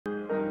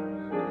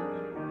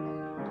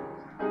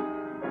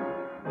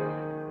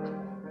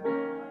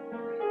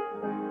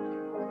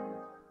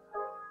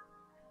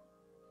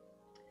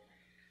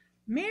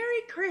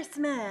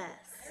Christmas.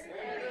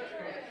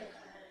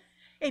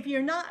 If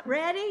you're not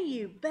ready,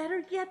 you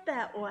better get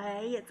that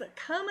way. It's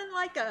coming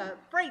like a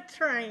freight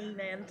train,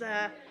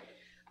 and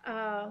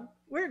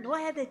we're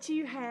glad that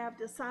you have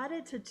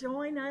decided to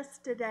join us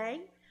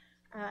today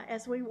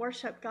as we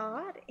worship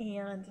God,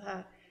 and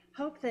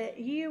hope that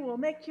you will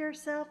make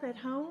yourself at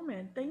home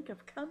and think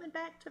of coming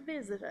back to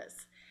visit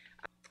us.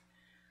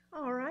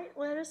 All right,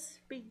 let us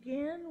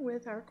begin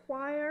with our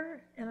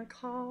choir and a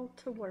call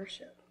to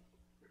worship.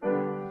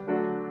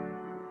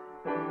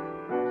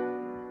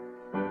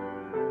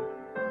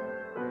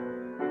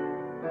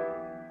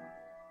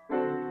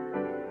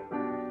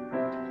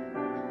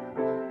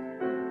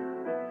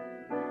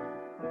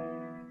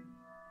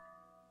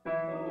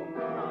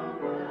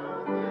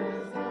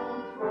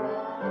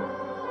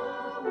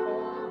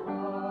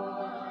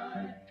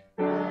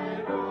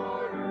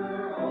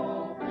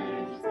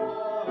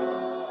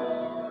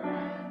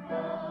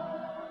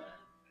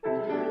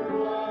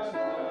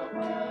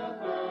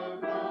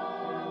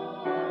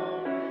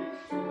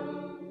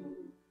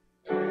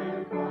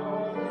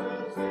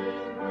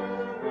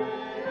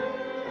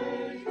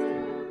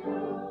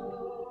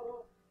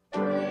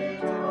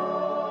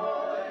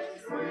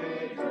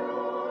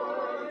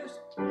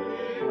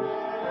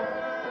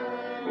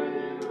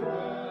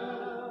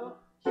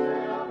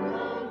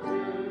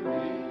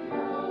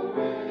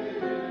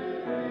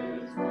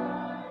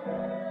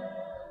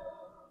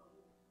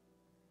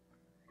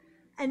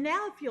 And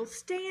now, if you'll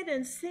stand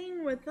and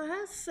sing with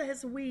us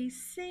as we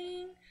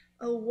sing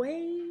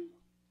Away.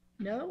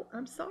 No,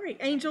 I'm sorry.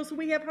 Angels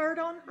we have heard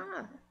on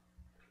high.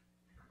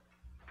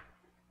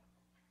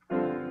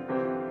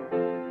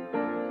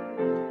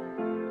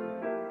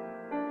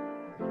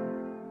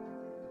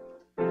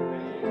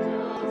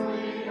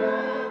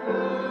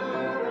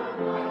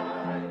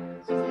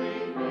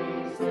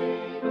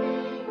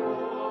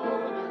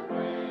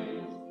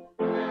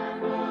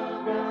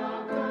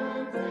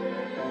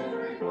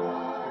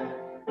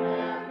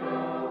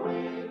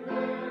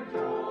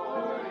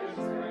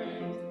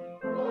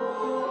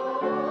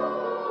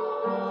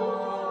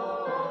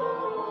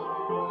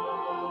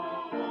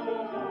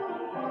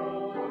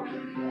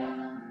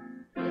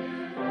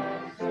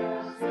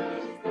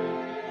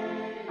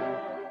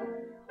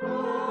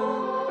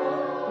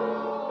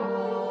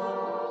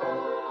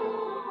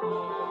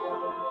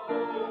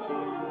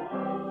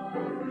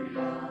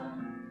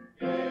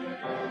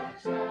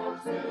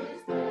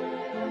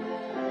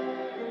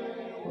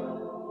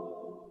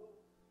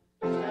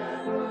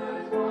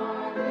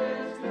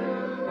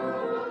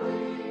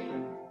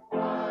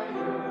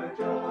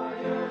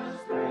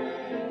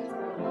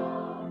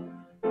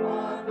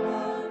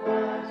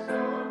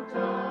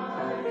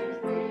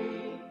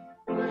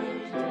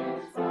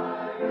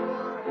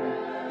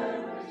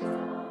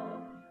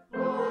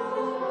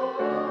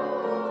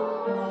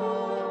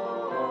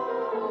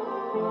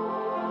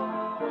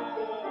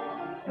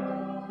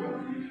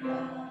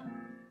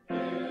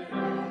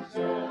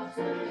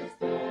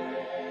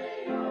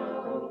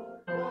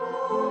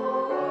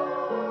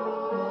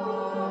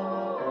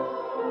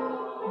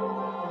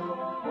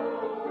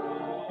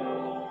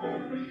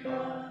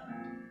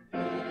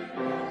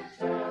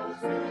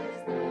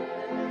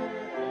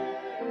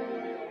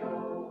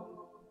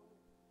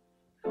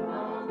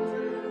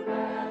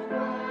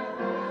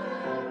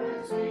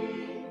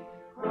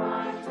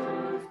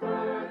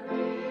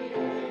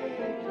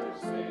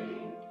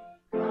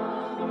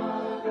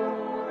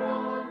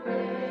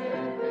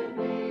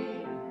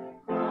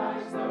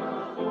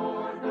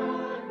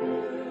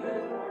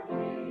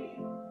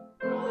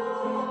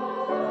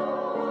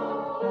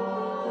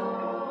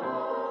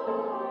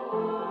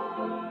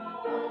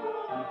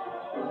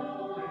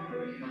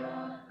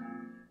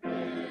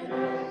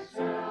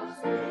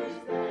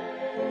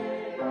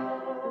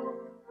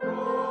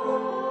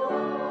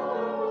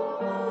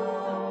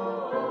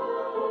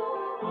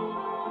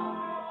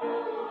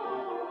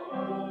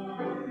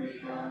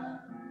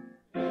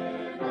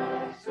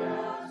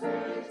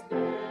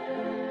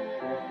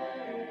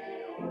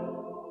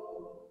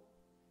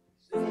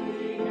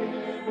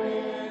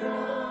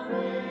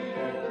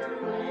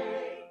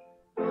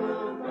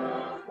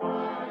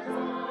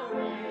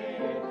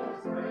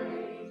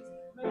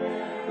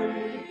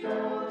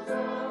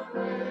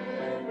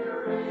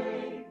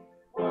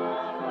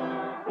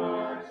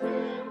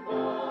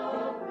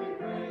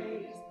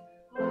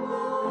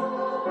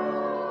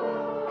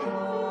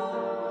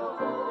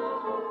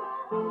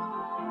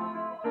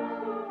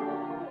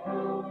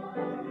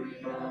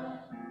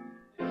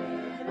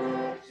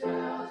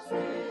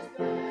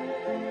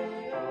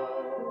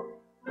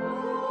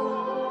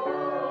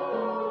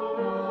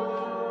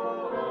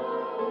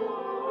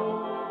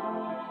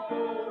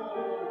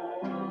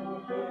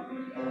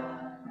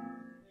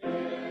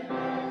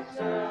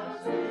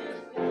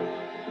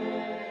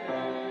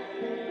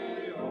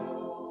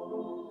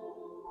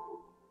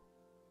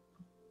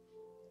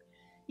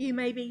 You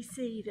may be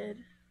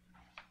seated.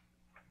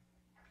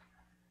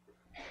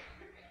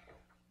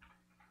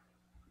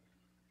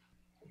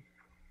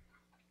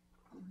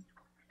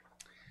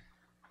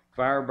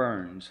 Fire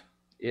burns,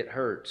 it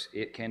hurts,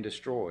 it can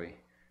destroy.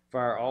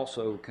 Fire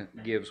also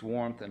gives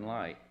warmth and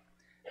light.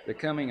 The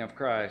coming of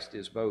Christ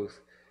is both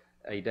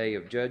a day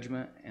of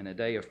judgment and a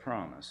day of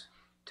promise.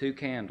 2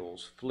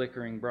 candles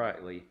flickering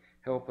brightly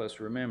help us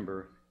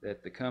remember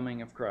that the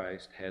coming of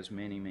Christ has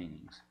many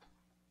meanings.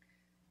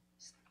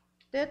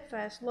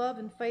 Steadfast love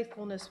and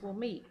faithfulness will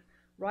meet.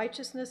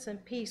 Righteousness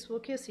and peace will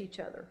kiss each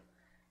other.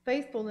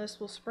 Faithfulness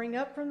will spring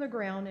up from the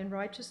ground, and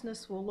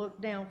righteousness will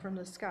look down from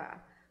the sky.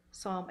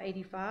 Psalm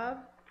 85,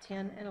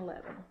 10 and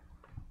 11.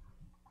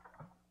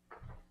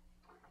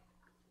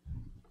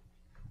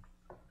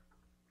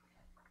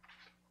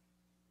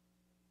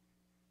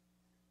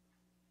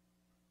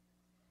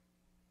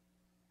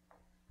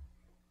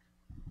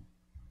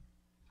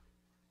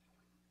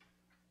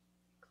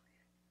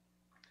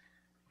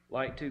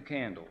 Light 2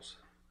 candles,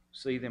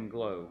 see them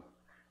glow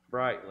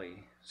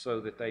brightly so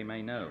that they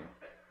may know.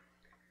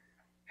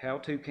 How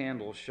 2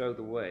 candles show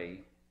the way,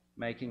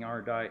 making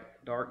our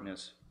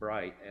darkness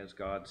bright as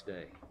God's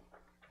day.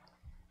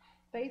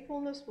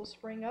 Faithfulness will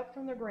spring up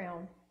from the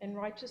ground, and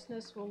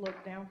righteousness will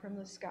look down from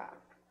the sky.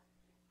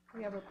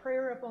 We have a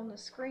prayer up on the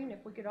screen.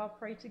 If we could all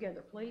pray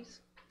together, please.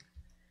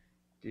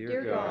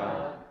 Dear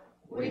God,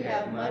 we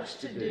have much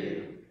to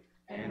do,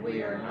 and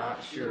we are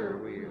not sure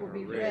we will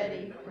be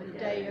ready for the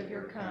day of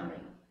your coming.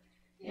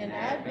 In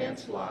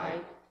Advent's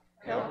light,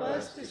 help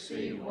us to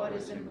see what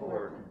is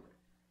important,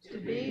 to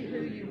be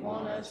who you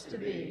want us to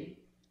be,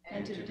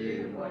 and to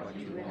do what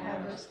you would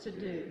have us to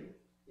do.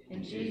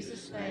 In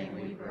Jesus' name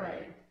we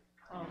pray.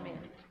 Amen.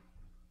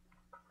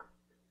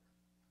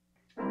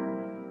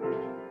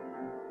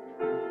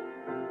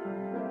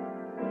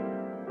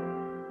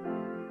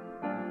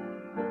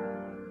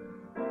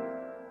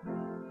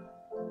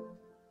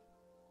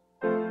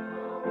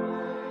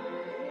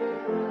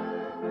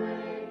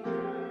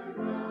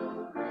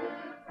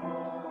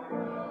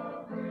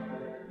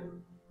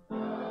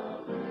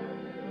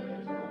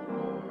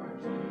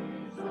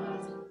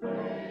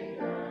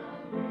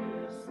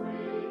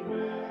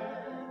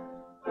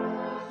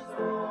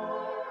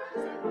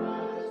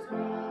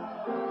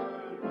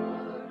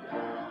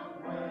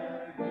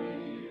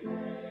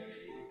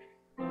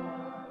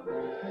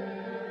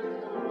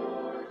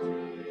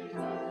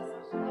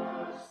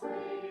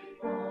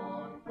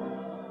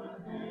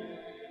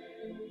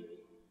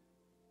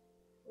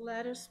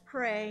 Let us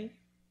pray.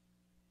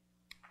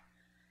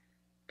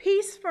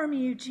 Peace from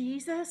you,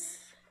 Jesus,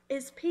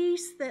 is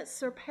peace that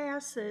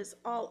surpasses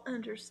all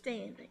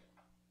understanding.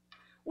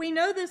 We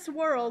know this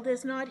world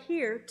is not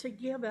here to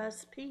give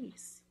us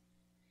peace.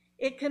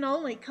 It can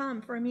only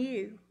come from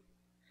you.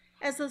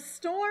 As a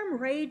storm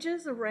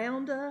rages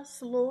around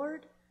us,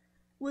 Lord,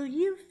 will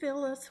you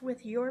fill us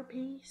with your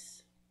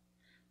peace?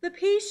 The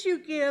peace you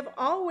give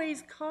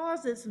always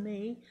causes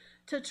me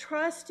to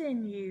trust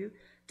in you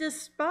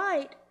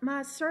despite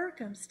my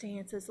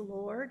circumstances,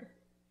 Lord.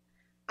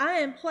 I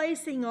am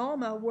placing all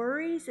my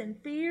worries and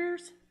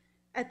fears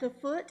at the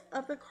foot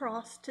of the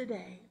cross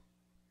today.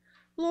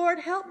 Lord,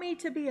 help me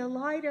to be a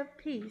light of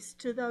peace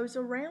to those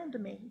around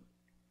me,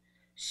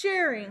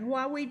 sharing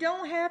why we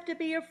don't have to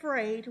be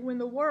afraid when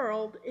the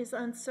world is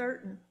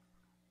uncertain.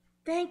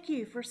 Thank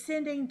you for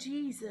sending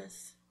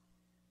Jesus.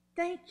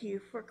 Thank you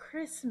for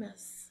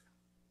Christmas.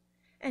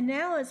 And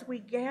now as we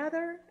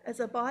gather as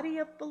a body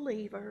of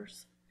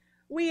believers,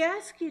 we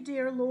ask you,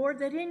 dear Lord,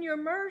 that in your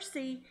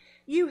mercy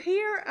you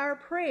hear our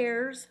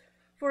prayers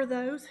for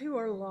those who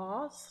are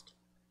lost,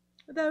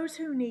 those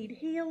who need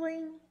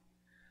healing,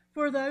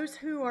 for those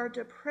who are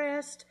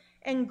depressed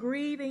and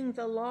grieving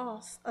the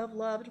loss of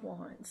loved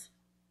ones.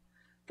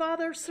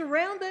 Father,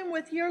 surround them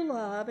with your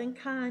love and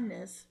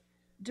kindness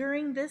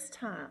during this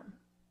time.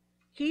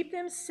 Keep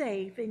them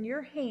safe in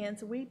your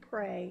hands, we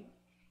pray.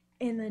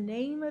 In the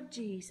name of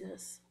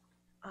Jesus,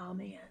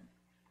 amen.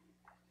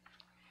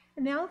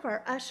 And now if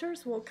our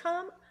ushers will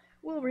come,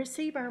 we'll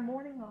receive our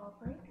morning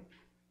offering.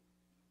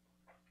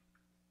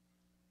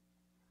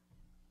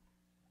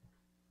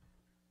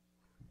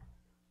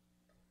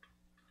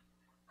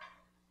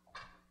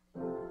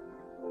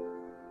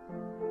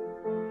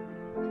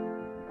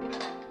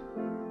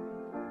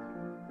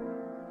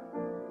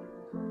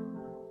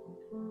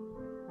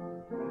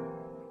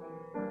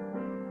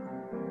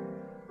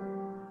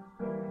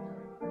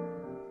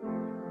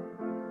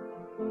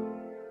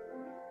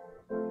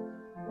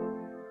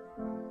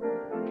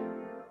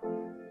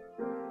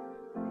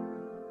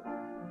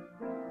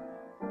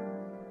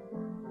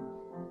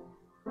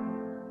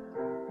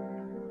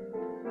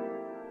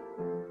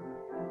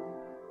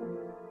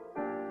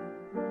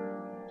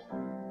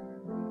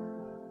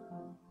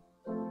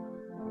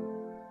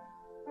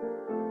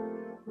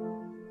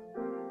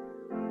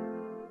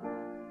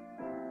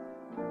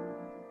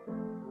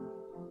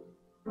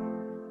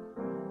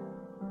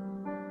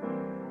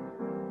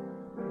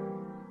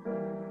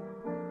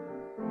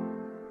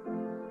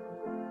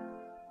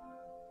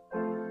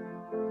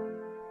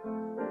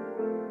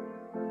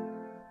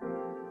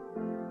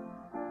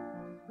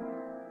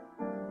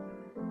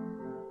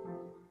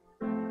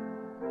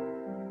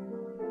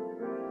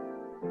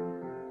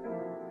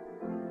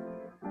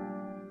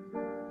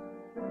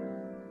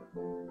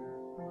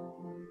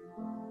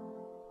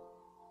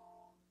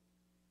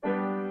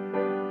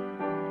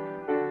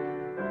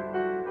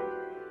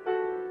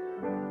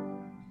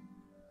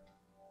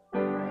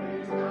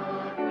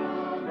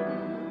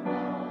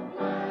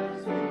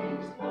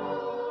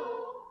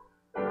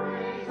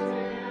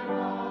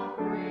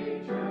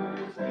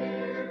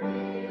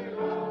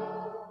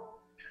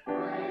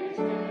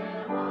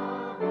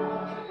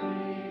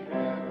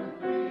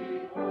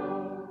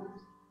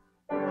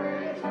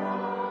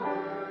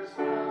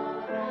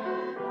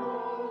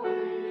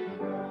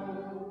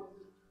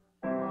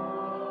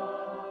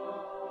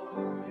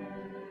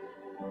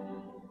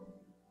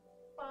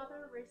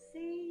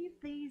 receive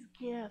these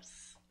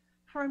gifts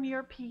from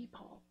your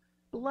people.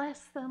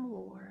 Bless them,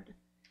 Lord,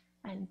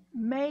 and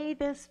may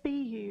this be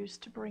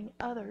used to bring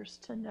others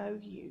to know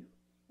you.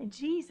 In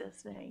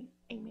Jesus' name,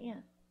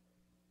 amen.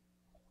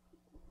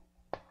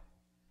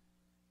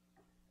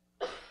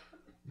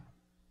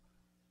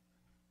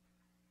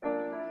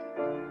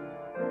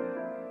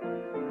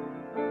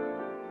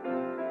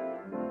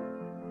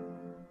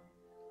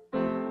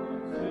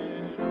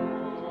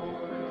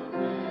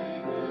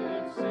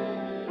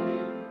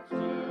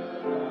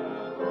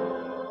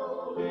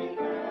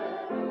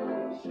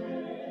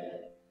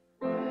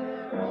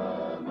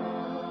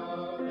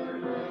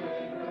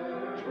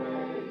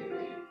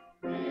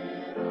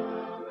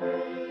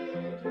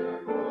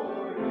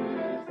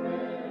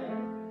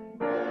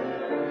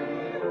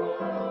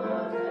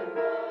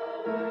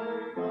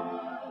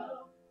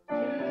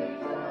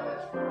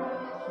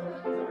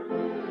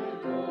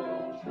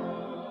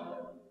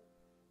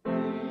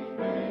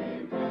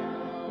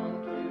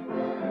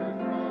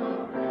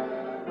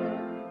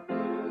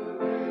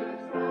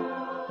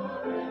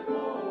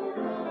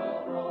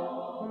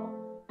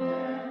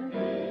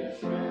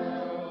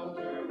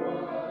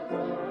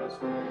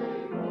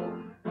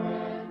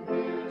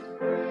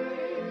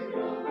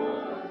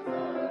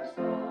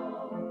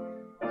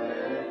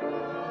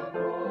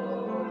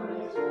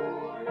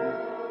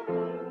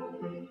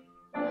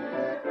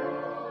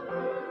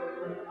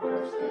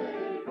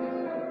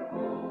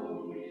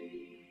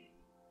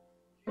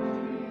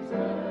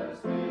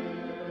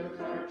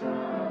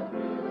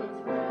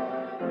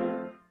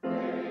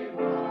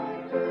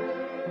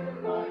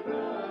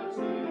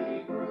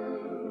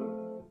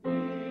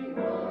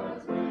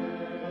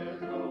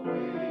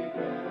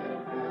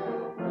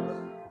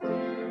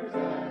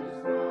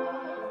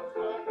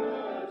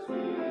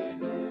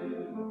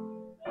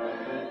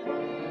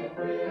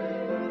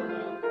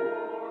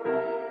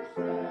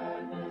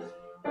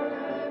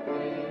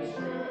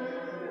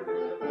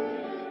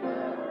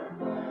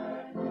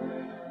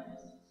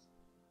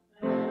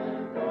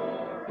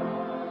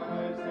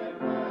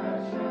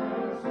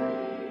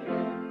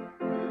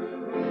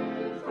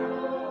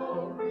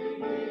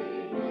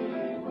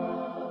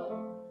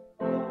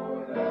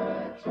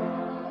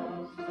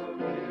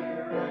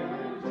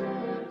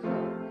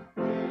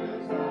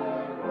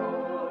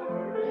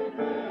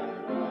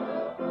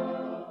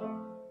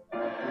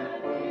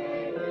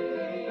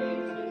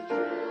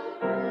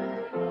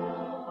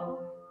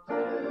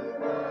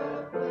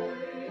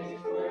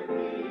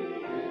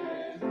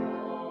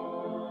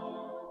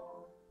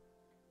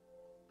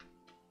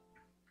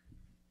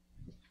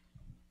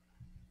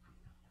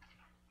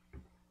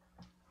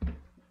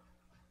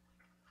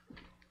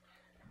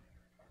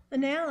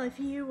 And now, if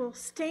you will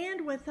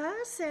stand with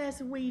us as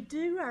we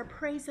do our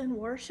praise and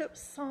worship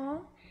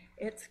song,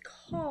 it's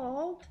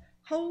called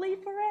Holy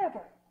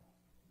Forever.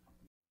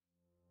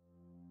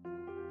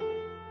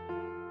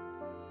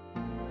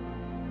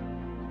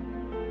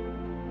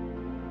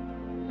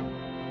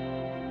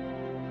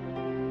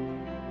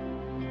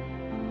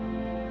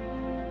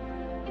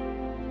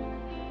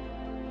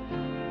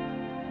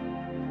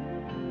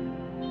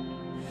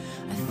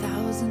 A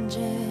thousand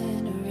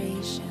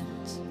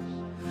generations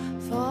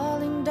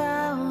falling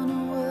down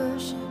in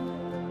worship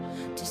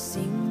to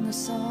sing the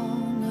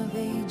song of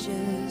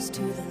ages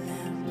to the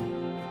Lamb.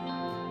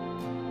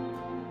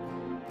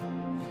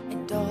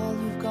 And all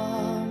who've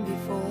gone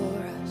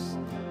before us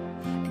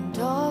and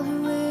all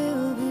who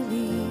will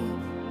believe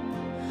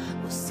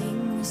will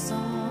sing the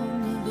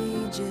song of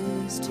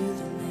ages to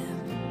the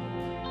Lamb.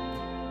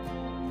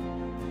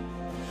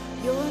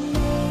 Your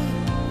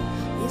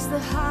name is the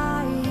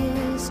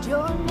highest,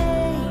 your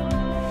name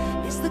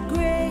is the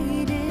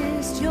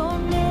greatest, your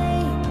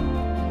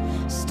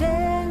name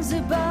stands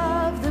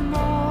above them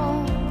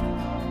all.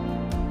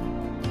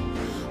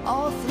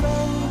 All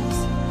thrones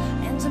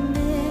and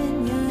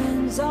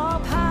dominions, all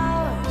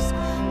powers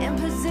and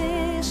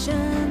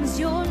positions,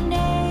 your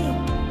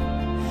name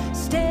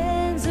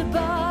stands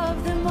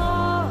above them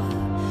all.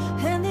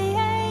 And the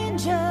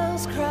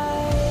angels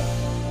cry,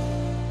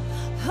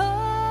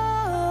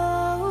 holy,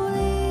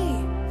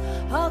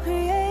 all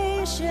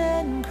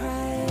creation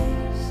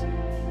cries,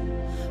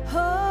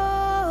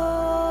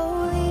 holy,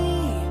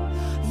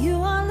 you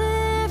are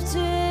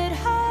lifted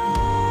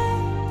high,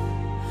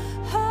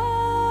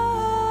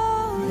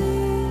 holy,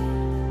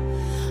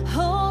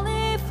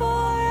 holy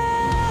forever.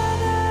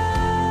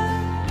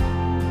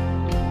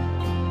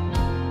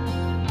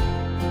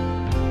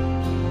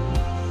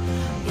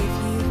 If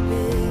you've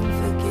been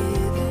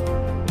forgiven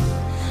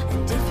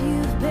and if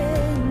you've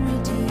been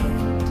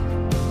redeemed,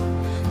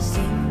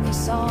 sing the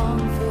song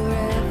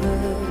forever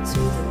to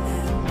the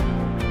Lamb.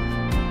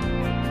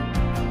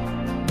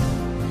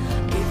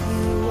 If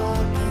you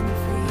walk in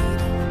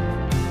freedom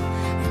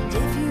and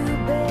if you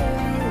bear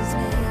His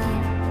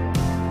name,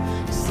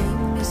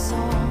 sing the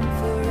song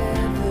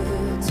forever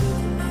to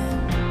the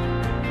Lamb.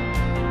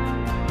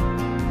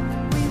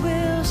 We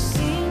will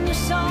sing the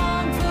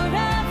song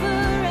forever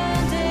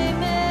and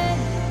amen.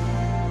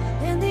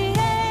 And the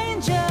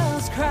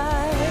angels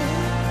cry,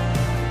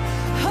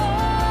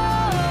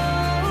 holy,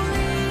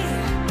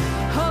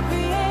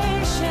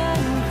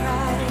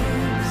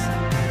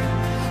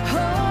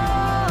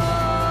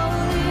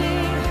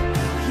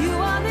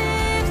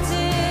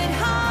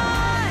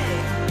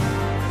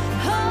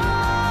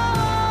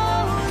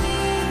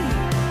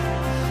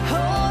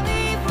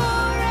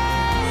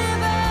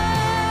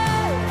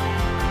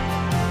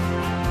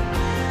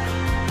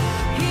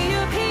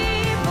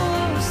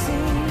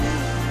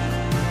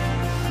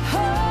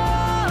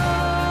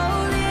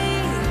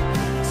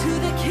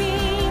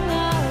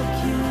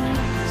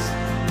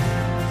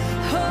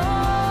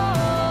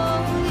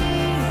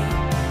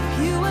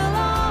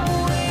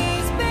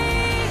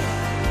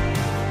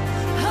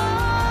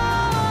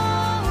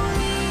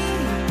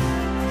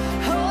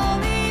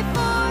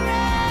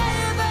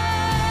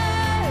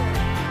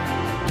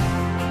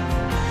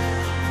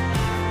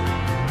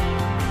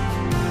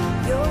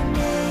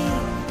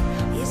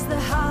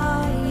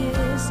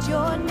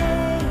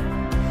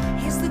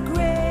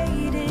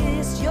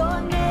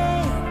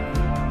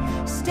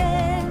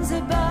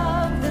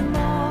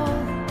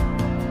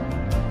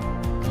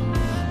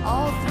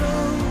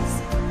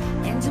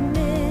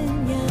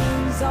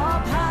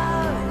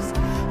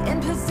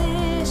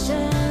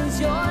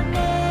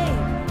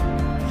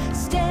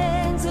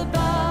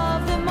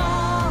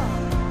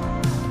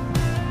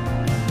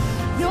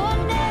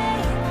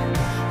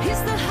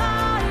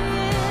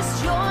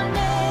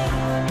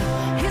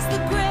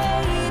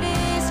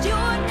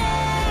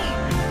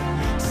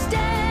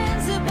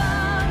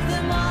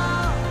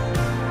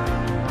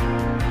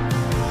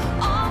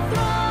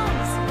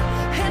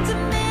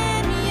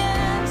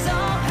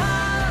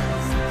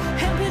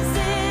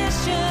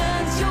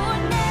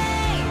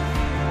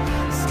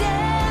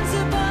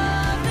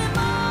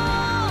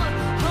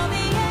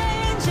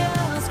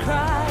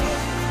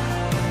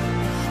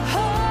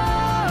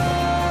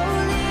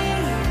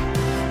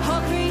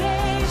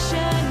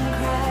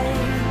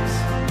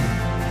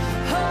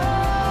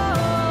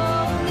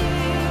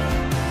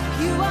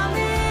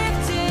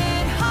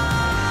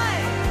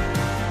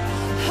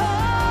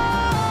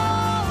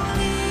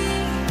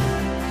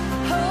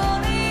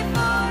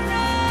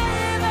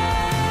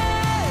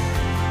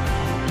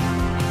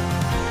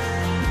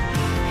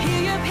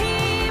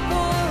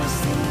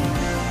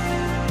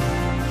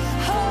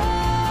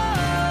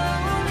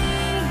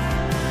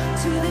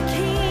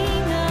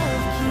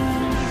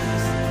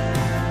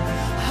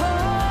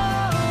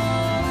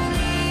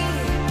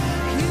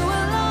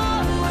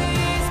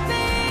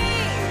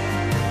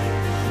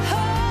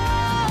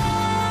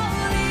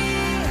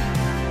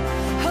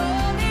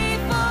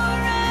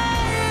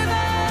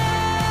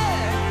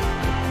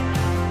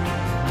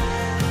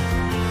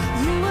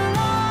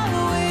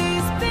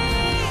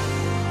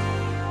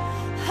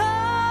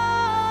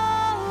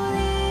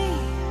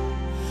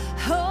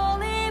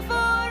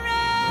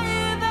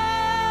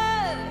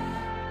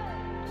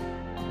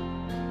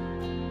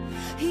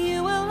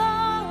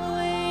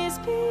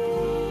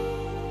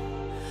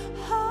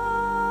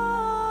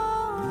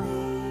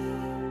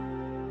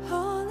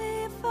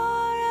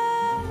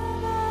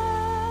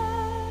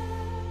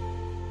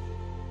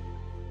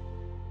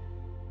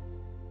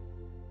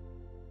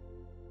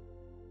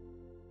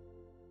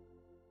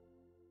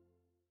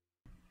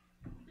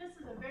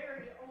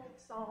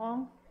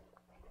 song.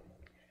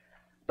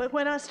 But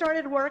when I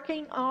started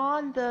working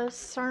on the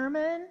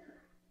sermon,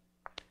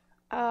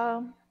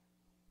 the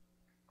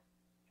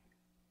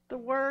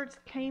words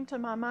came to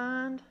my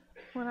mind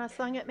when I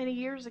sung it many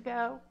years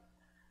ago.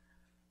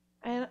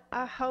 And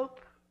I hope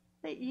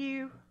that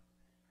you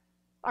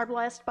are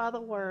blessed by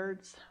the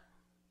words.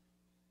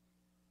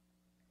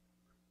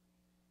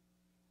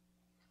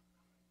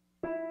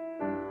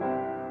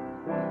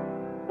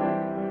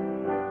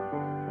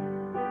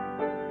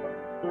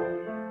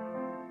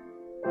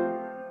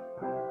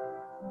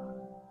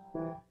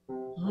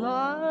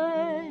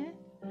 Life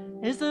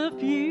is a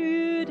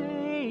few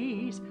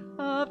days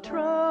of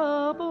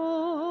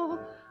trouble,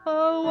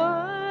 a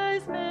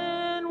wise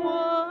man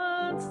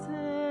once said.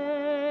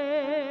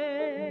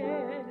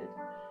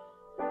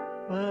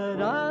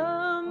 But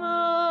I'll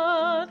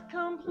not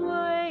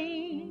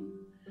complain,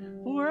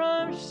 for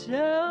I'm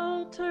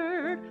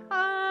sheltered,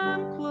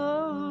 I'm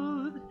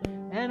clothed,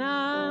 and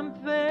I'm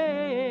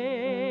fed.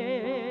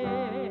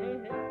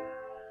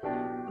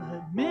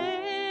 But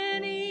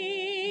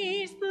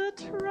many's the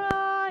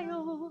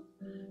trial,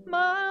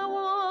 my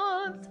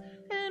wants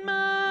and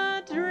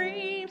my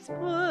dreams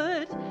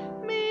put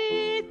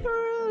me through,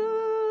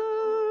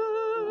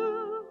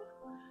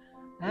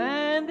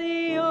 and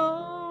the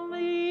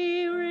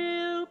only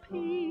real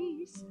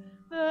peace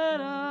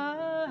that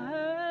I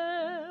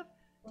have,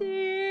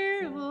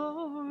 dear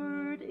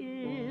Lord,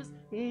 is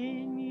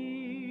in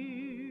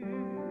you.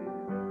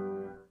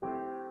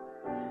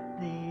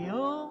 The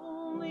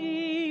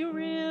only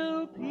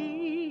real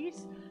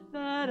peace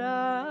that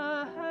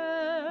I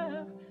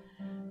have,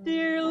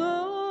 dear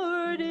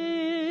Lord,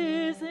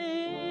 is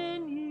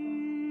in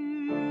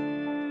you.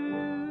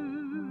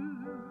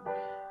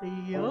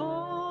 The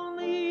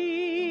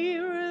only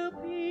real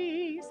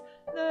peace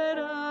that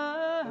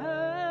I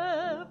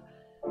have,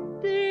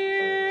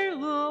 dear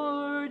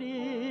Lord,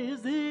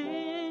 is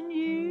in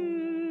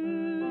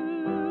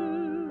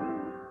you.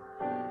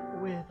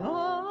 With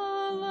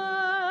all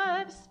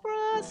life's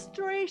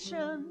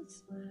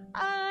frustrations,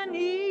 I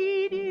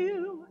need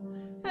you,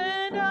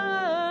 and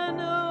I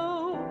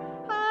know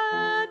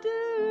I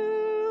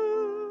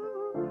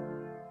do.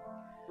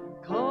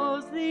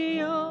 'Cause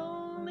the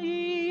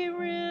only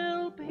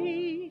real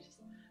peace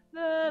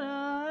that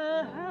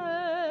I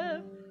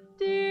have,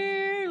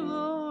 dear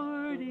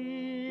Lord,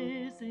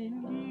 is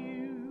in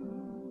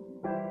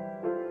you.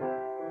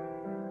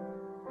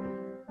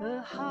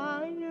 The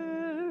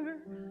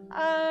higher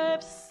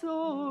I've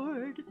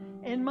soared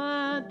in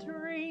my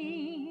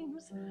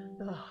dreams,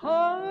 the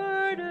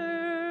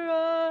harder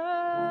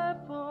I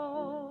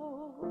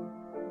fall.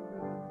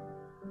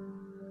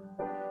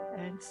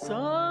 And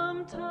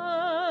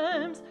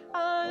sometimes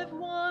I've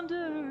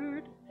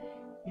wondered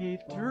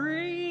if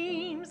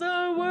dreams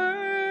are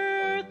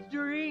worth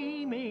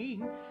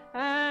dreaming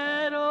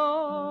at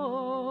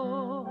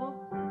all.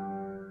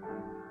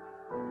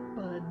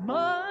 But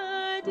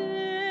my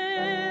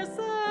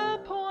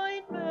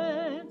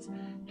disappointments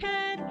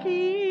can't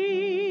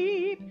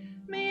keep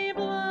me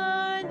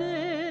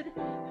blinded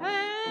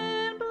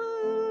and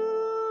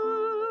blue.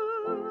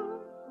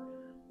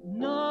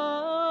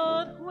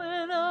 Not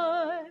when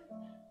I'm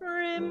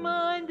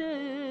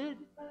reminded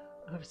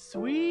of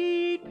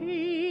sweet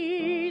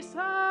peace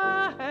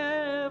I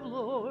have,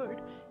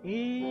 Lord,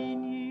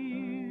 in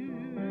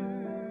you.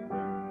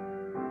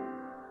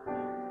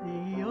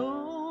 The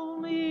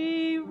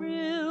only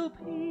real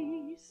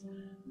peace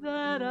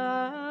that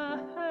I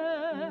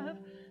have,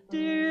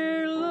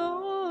 dear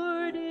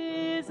Lord,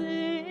 is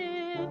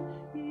in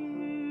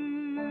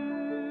you.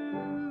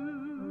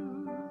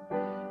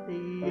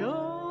 The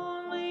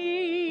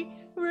only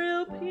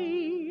real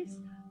peace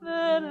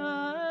that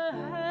I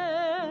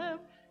have,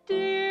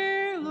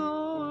 dear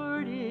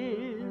Lord,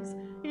 is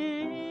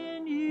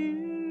in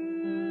you.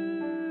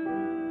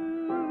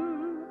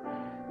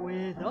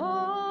 With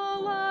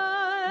all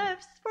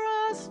life's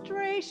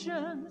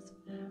frustrations,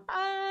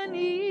 I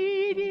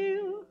need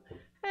you,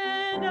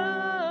 and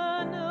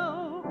I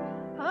know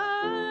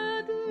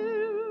I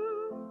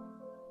do.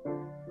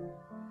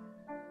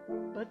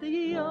 But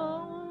the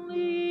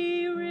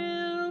only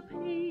real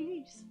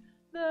peace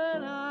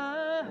that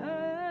I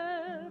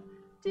have,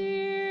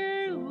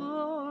 dear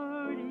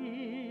Lord,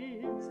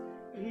 is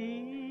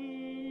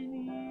in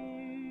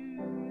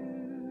you.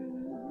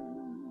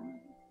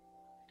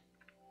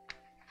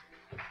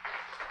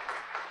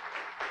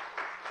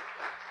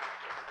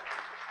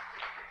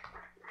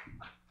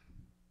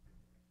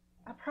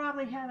 I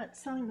probably haven't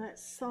sung that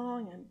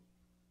song in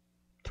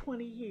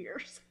 20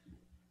 years.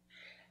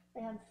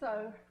 And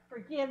so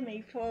forgive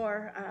me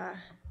for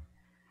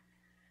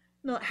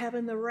not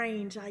having the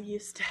range I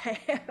used to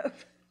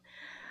have.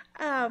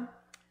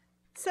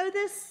 So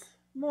this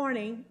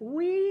morning,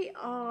 we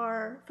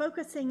are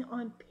focusing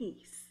on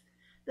peace,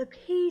 the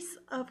peace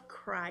of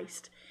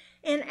Christ.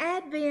 In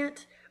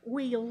Advent,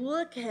 we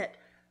look at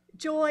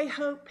joy,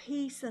 hope,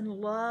 peace,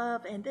 and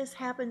love, and this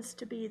happens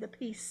to be the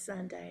Peace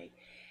Sunday.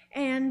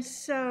 And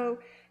so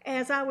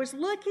as I was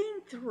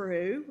looking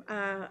through,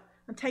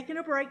 I'm taking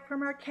a break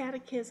from our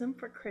catechism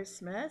for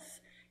Christmas.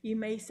 You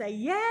may say,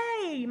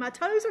 yay, my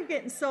toes are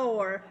getting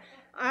sore.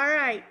 All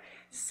right,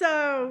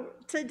 so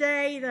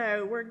today,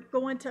 though, we're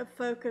going to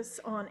focus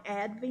on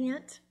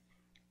Advent.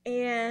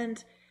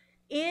 And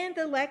in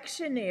the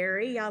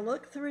lectionary, I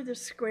looked through the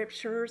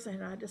scriptures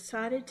and I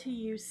decided to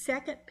use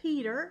 2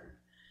 Peter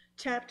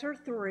chapter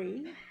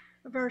 3,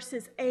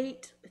 verses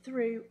 8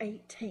 through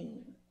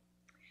 18.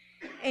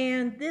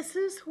 And this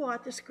is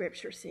what the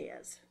scripture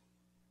says.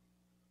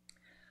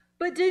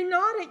 But do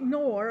not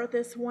ignore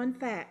this one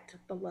fact,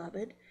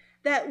 beloved,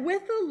 that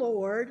with the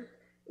Lord,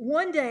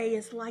 one day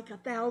is like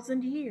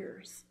 1,000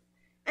 years,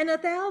 and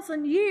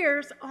 1,000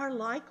 years are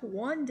like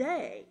one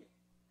day.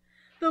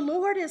 The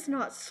Lord is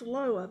not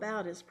slow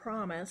about his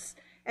promise,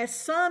 as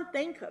some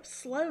think of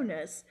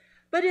slowness,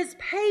 but is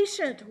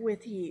patient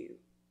with you,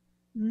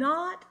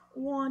 not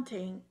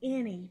wanting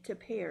any to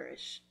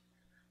perish,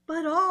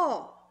 but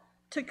all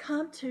to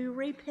come to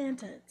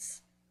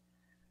repentance.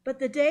 But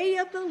the day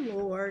of the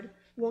Lord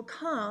will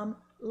come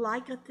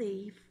like a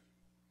thief,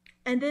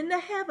 and then the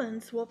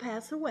heavens will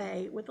pass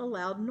away with a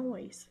loud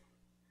noise,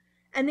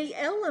 and the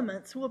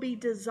elements will be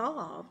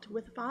dissolved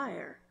with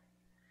fire,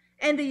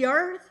 and the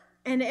earth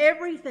and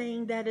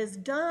everything that is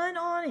done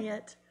on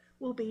it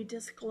will be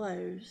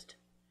disclosed.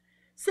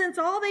 Since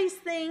all these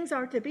things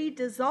are to be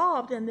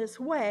dissolved in this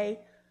way,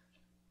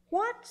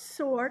 what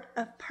sort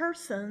of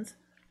persons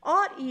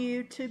ought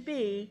you to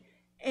be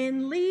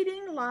in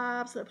leading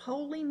lives of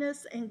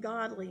holiness and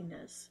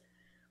godliness,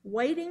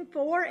 waiting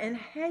for and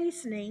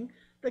hastening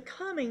the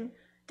coming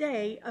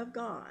day of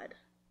God,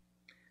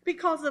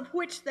 because of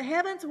which the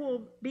heavens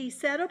will be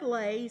set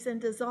ablaze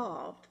and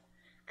dissolved,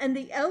 and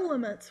the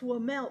elements will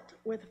melt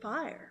with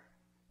fire?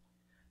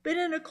 But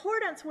in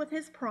accordance with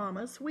his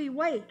promise, we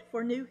wait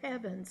for new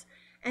heavens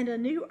and a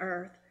new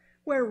earth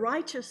where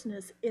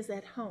righteousness is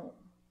at home.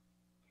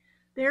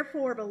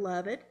 Therefore,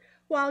 beloved,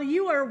 while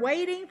you are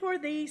waiting for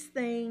these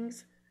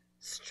things,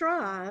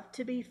 strive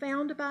to be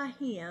found by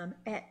him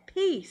at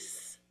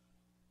peace,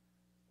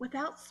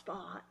 without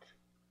spot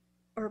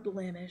or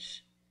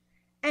blemish,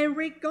 and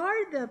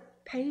regard the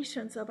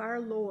patience of our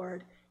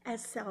Lord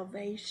as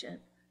salvation.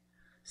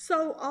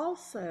 So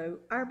also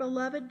our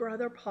beloved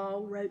brother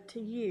Paul wrote to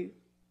you,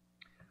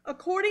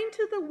 according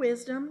to the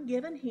wisdom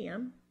given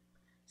him,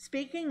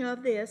 speaking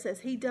of this as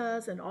he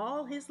does in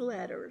all his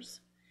letters.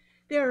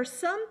 There are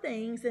some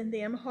things in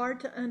them hard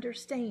to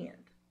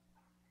understand,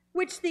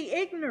 which the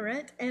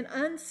ignorant and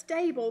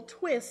unstable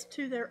twist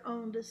to their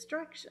own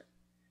destruction,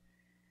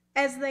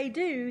 as they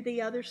do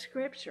the other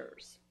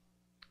scriptures.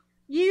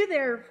 You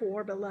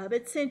therefore,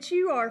 beloved, since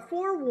you are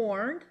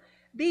forewarned,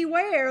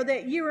 beware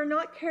that you are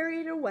not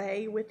carried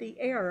away with the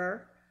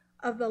error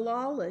of the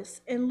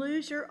lawless and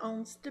lose your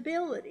own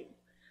stability,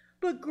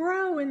 but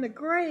grow in the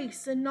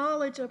grace and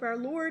knowledge of our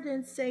Lord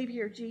and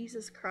Savior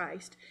Jesus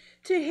Christ.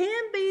 To him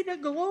be the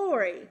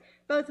glory,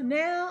 both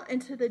now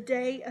and to the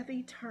day of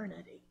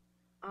eternity.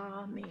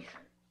 Amen.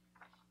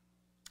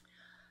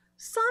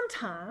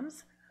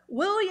 Sometimes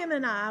William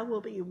and I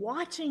will be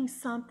watching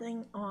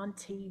something on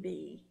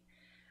TV.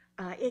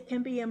 It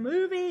can be a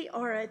movie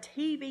or a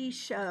TV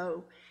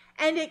show,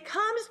 and it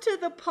comes to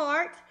the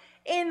part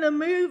in the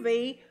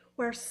movie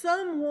where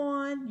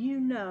someone you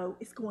know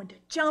is going to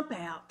jump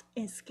out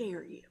and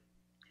scare you.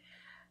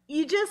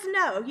 You just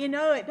know,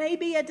 it may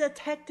be a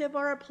detective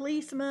or a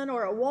policeman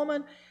or a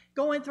woman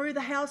going through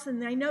the house,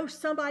 and they know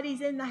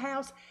somebody's in the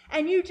house,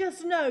 and you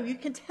just know, you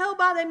can tell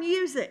by the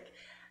music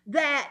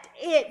that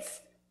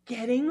it's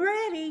getting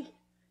ready.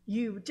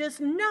 You just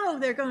know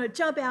they're going to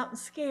jump out and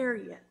scare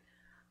you.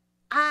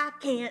 I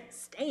can't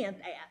stand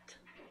that.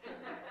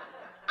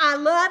 I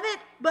love it,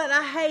 but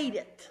I hate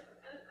it.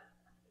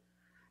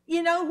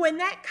 When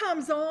that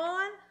comes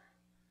on,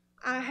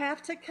 I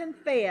have to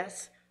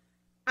confess,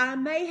 I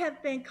may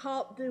have been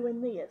caught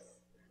doing this.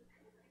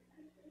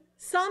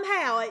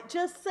 Somehow it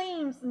just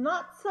seems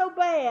not so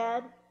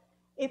bad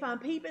if I'm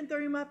peeping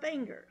through my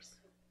fingers.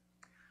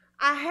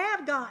 I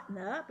have gotten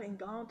up and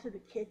gone to the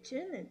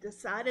kitchen and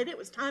decided it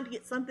was time to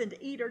get something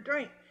to eat or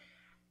drink.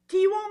 Do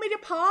you want me to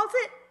pause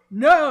it?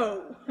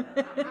 No.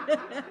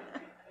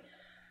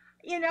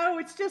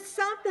 It's just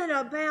something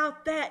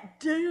about that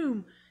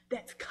doom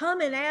that's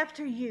coming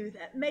after you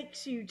that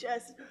makes you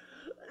just,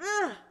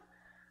 ugh.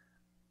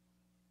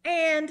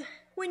 And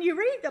when you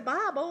read the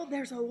Bible,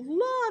 there's a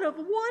lot of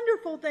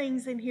wonderful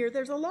things in here.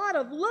 There's a lot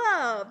of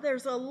love.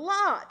 There's a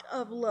lot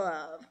of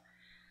love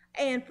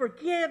and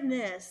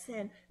forgiveness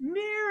and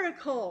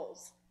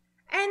miracles.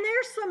 And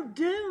there's some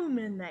doom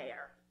in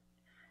there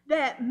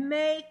that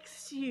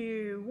makes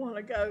you want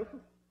to go,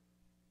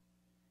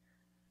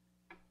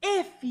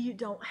 if you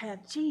don't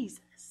have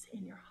Jesus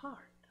in your heart.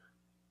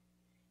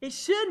 It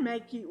should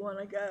make you want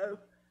to go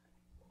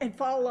and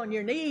fall on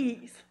your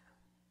knees,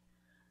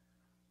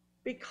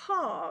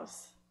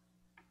 because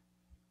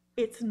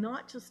it's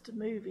not just a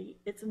movie,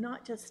 it's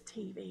not just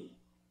TV,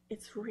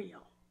 it's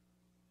real.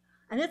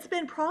 And it's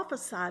been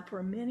prophesied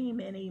for many,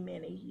 many,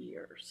 many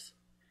years.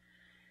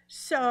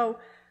 So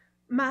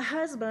my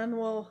husband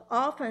will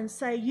often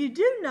say, "You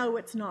do know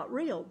it's not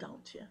real,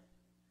 don't you?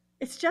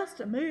 It's just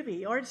a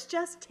movie or it's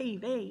just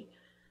TV."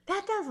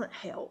 That doesn't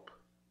help.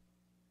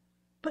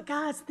 But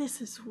guys,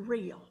 this is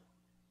real.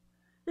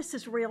 This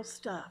is real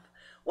stuff.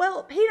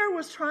 Well, Peter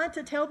was trying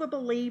to tell the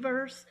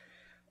believers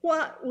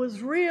what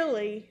was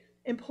really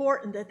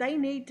important, that they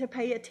need to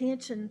pay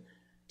attention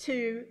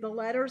to the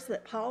letters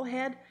that Paul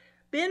had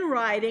been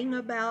writing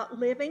about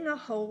living a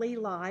holy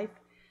life,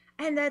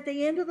 and that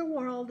the end of the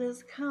world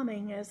is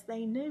coming as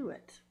they knew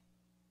it.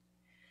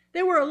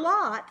 There were a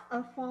lot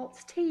of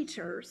false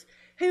teachers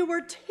who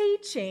were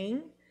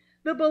teaching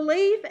the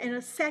belief in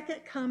a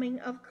second coming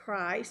of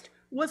Christ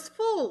was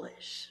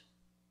foolish.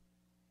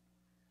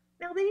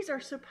 Now, these are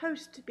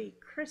supposed to be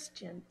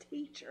Christian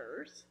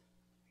teachers,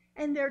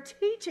 and they're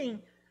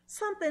teaching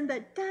something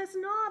that does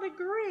not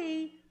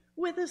agree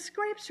with the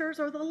scriptures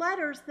or the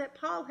letters that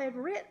Paul had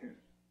written.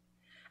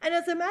 And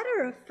as a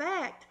matter of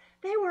fact,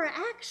 they were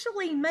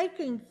actually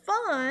making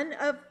fun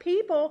of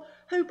people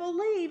who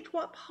believed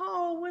what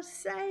Paul was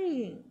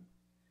saying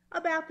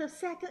about the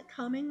second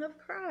coming of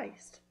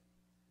Christ.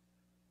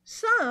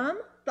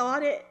 Some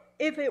thought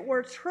if it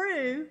were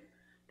true,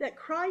 that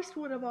Christ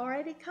would have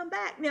already come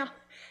back. Now,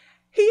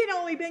 he had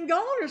only been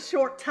gone a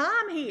short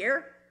time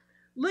here.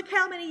 Look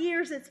how many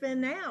years it's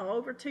been now,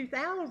 over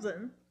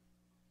 2,000,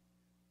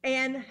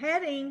 and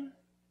heading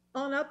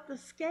on up the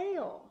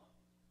scale.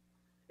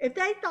 If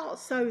they thought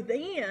so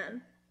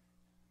then,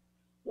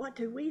 what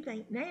do we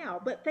think now?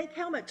 But think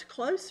how much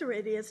closer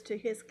it is to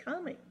his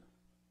coming.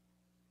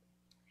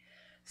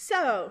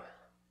 So,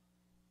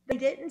 they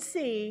didn't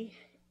see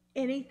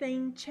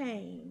anything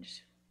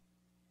change.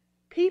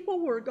 People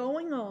were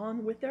going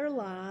on with their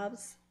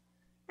lives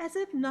as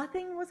if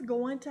nothing was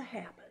going to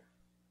happen.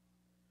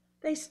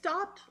 They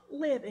stopped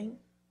living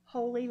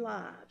holy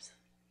lives.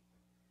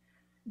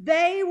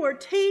 They were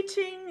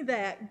teaching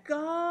that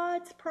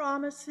God's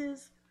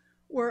promises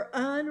were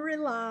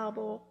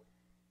unreliable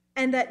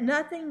and that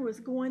nothing was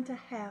going to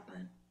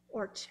happen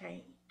or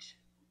change.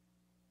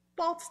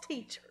 False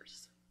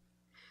teachers.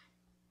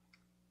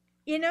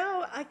 You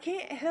know, I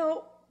can't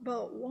help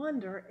but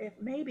wonder if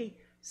maybe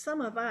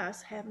some of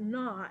us have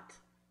not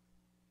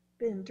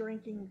been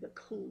drinking the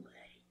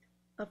Kool-Aid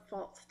of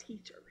false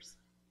teachers.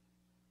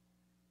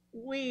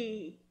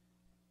 We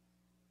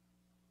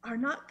are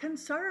not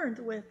concerned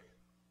with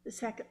the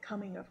second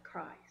coming of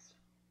Christ.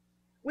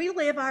 We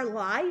live our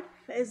life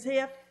as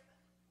if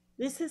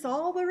this is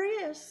all there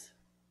is.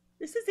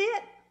 This is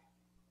it.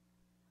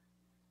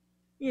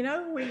 You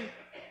know, we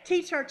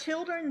teach our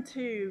children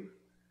to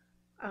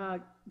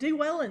do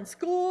well in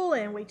school,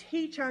 and we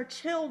teach our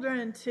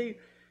children to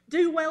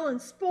do well in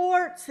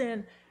sports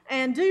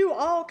and do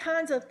all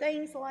kinds of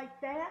things like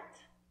that.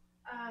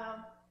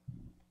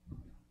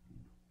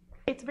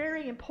 It's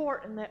very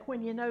important that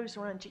when your nose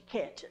runs, you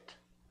catch it.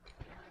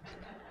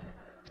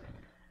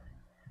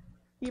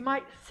 You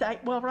might say,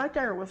 well, right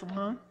there was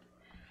one.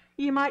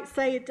 You might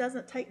say it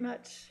doesn't take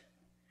much.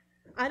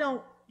 I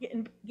don't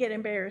get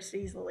embarrassed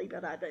easily,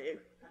 but I do.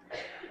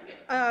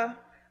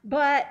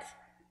 But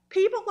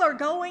people are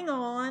going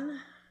on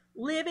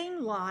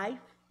living life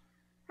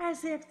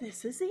as if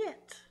this is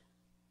it.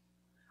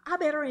 I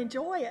better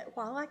enjoy it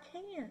while I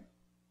can.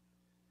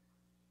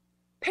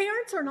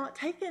 Parents are not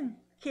taking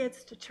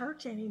kids to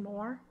church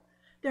anymore.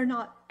 They're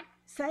not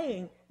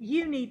saying,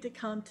 you need to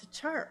come to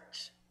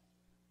church.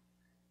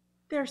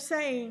 They're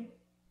saying,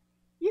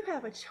 you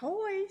have a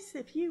choice.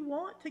 If you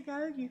want to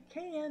go, you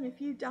can. If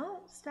you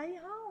don't, stay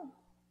home.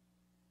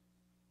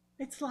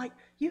 It's like,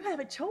 you have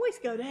a choice,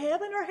 go to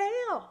heaven or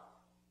hell.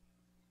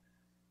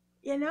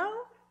 You know,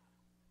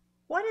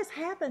 what has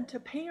happened to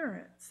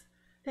parents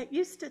that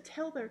used to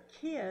tell their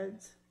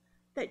kids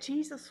that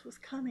Jesus was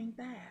coming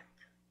back?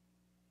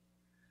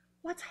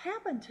 What's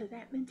happened to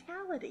that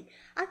mentality?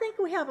 I think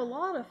we have a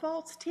lot of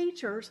false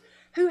teachers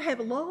who have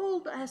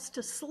lulled us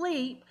to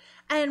sleep,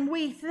 and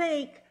we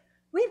think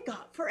we've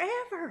got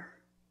forever.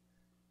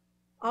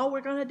 All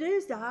we're going to do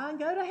is die and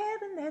go to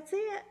heaven. That's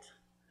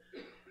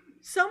it.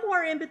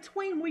 Somewhere in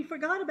between, we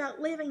forgot about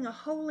living a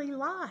holy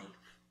life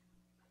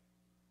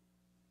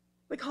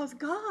because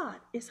God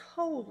is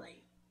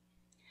holy.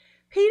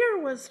 Peter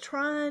was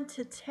trying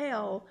to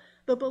tell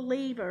the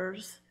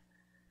believers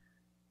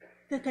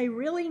that they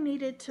really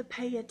needed to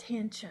pay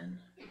attention.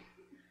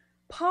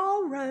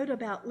 Paul wrote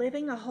about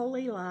living a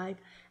holy life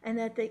and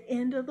that the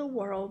end of the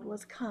world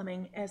was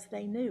coming as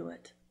they knew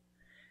it.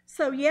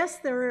 So yes,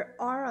 there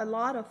are a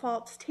lot of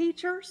false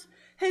teachers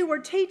who were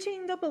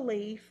teaching the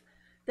belief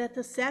that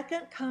the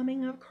second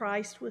coming of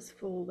Christ was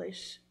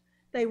foolish.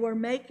 They were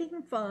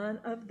making fun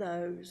of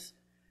those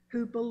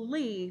who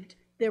believed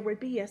there would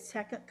be a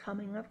second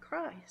coming of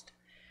Christ.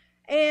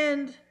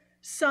 And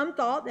some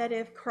thought that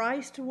if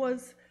Christ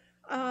was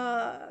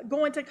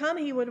going to come,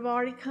 he would have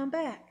already come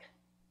back.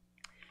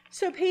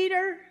 So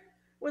Peter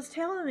was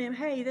telling them,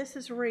 hey, this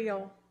is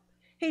real.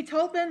 He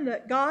told them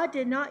that God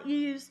did not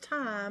use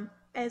time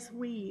as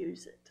we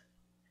use it.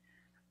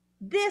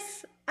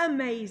 This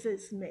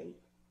amazes me.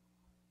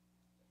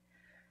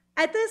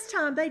 At this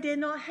time, they did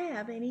not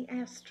have any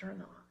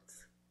astronauts.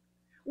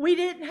 We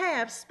didn't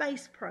have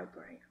space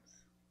programs.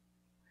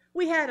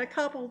 We had a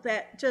couple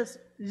that just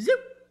zoop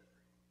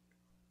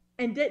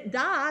and didn't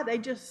die.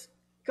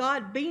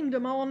 God beamed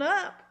them on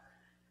up.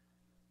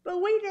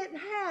 But we didn't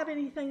have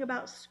anything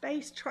about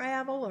space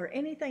travel or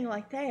anything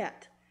like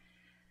that.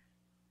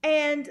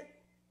 And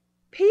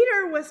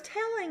Peter was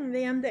telling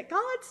them that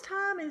God's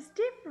time is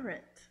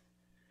different.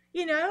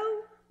 You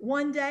know,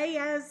 one day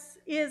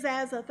is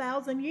as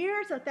 1,000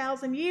 years,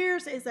 1,000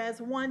 years is as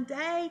one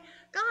day.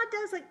 God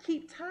doesn't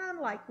keep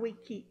time like we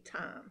keep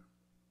time.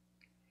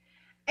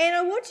 And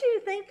I want you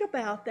to think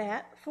about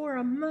that for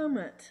a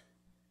moment.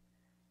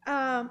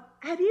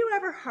 Have you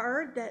ever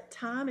heard that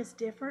time is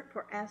different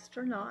for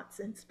astronauts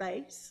in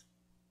space?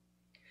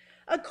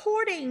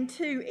 According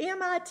to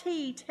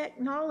MIT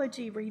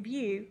Technology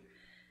Review,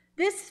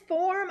 this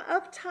form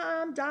of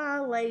time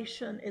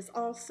dilation is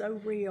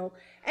also real,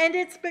 and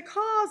it's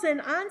because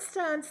in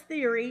Einstein's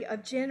theory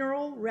of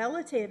general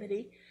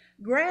relativity,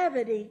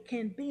 gravity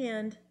can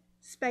bend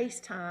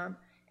space-time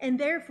and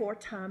therefore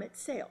time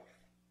itself.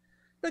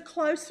 The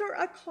closer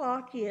a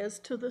clock is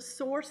to the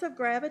source of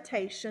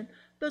gravitation,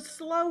 the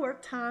slower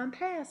time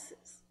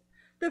passes.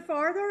 The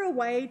farther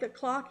away the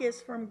clock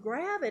is from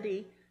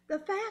gravity, the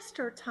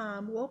faster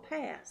time will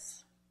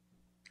pass.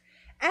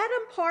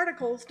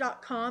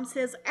 AtomParticles.com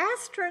says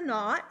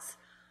astronauts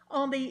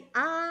on the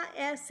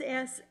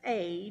ISS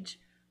age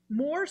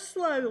more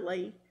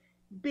slowly,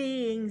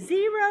 being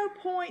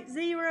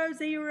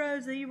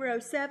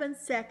 0.00007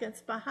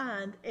 seconds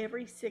behind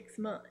every 6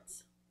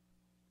 months.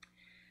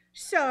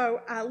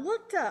 So I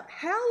looked up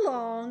how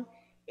long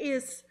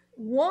is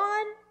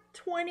one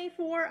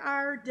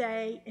 24-hour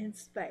day in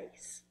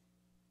space.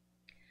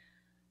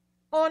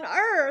 On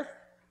Earth,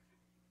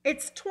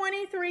 it's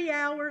 23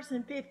 hours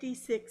and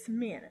 56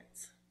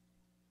 minutes.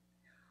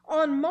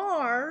 On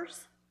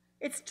Mars,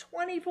 it's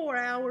 24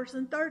 hours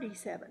and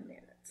 37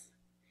 minutes.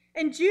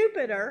 In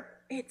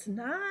Jupiter, it's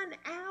 9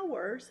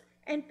 hours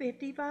and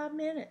 55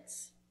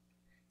 minutes.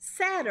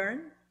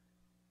 Saturn,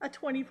 a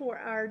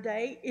 24-hour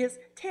day, is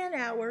 10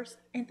 hours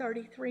and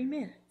 33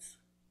 minutes.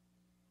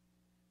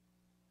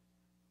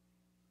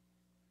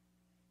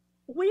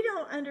 We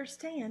don't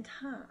understand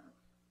time.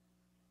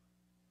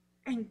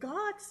 And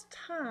God's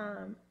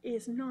time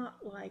is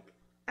not like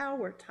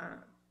our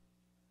time.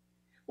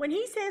 When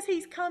he says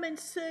he's coming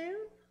soon,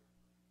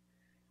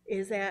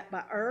 is that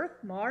by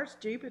Earth, Mars,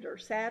 Jupiter,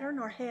 Saturn,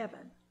 or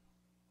heaven?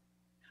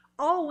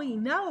 All we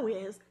know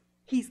is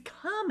he's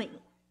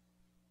coming.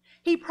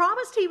 He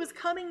promised he was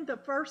coming the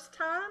first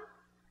time,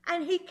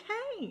 and he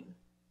came.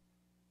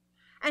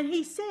 And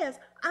he says,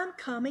 I'm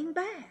coming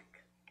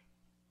back.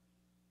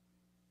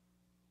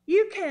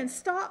 You can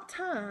stop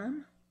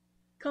time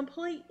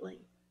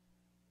completely.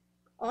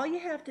 All you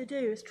have to do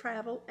is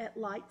travel at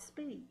light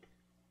speed.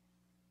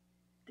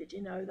 Did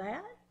you know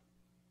that?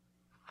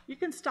 You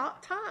can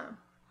stop time.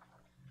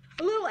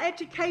 A little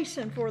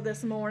education for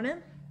this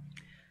morning.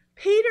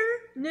 Peter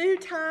knew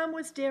time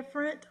was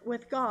different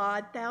with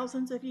God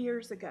thousands of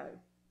years ago.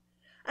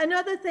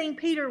 Another thing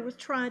Peter was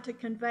trying to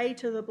convey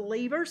to the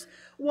believers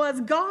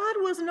was God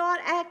was not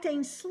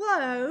acting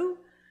slow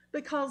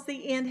because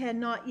the end had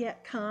not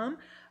yet come,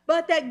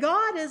 but that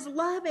God is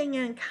loving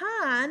and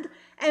kind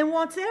and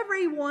wants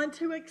everyone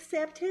to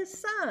accept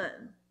his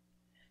Son,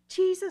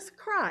 Jesus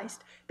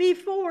Christ,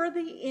 before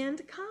the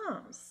end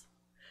comes.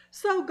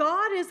 So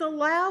God is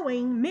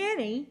allowing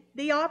many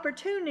the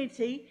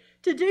opportunity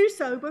to do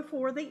so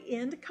before the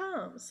end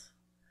comes.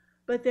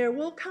 But there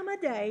will come a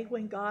day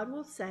when God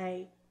will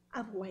say,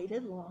 I've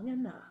waited long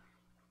enough.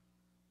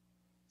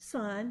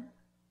 Son,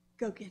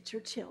 go get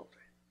your children.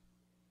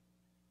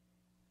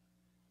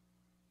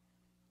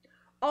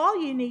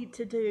 All you need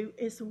to do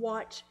is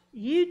watch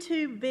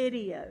YouTube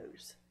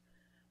videos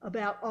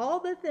about all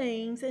the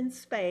things in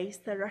space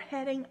that are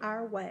heading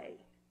our way.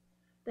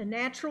 The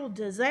natural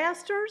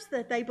disasters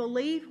that they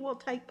believe will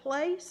take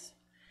place.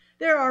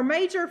 There are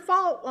major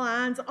fault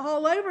lines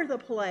all over the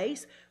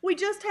place. We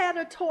just had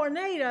a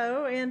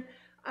tornado in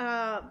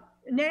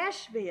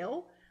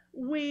Nashville.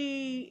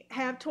 We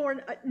have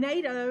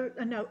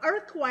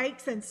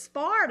earthquakes in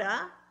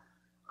Sparta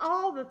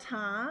all the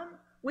time.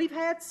 We've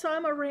had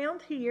some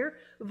around here.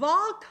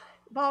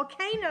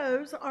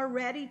 Volcanoes are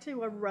ready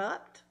to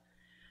erupt.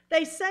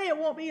 They say it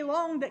won't be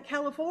long that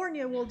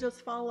California will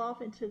just fall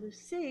off into the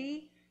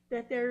sea,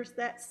 that there's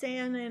that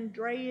San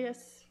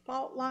Andreas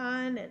fault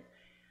line, and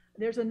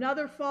there's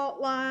another fault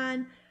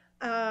line.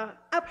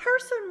 A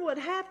person would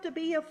have to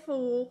be a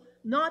fool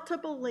not to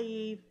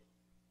believe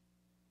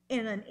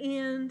in an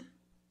end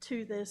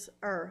to this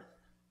earth.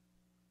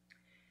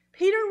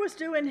 Peter was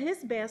doing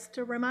his best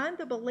to remind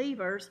the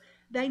believers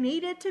they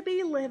needed to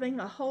be living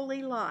a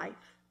holy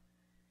life.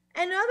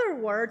 In other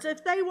words,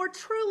 if they were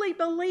truly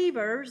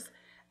believers,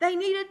 they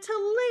needed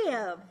to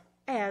live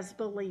as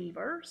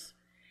believers.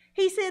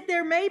 He said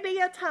there may be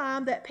a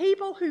time that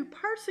people who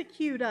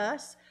persecute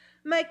us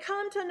may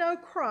come to know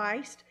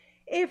Christ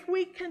if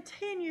we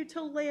continue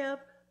to live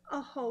a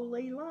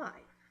holy life.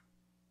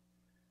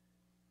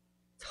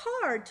 It's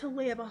hard to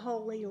live a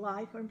holy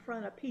life in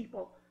front of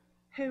people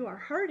who are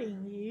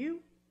hurting you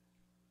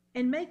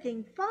and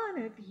making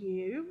fun of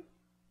you.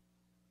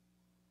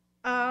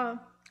 I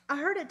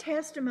heard a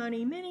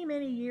testimony many,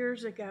 many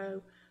years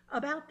ago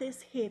about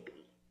this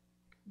hippie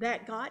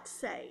that got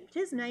saved.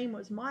 His name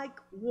was Mike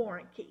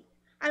Warnke.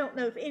 I don't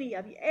know if any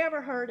of you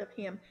ever heard of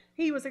him.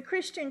 He was a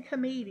Christian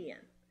comedian,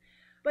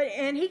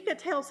 and he could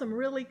tell some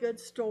really good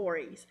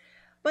stories.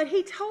 But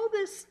he told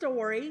this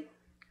story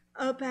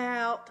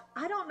about,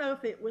 I don't know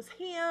if it was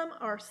him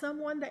or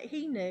someone that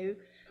he knew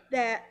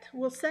that,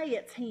 we'll say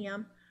it's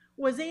him,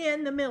 was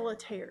in the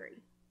military.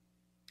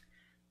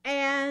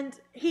 And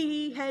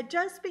he had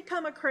just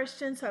become a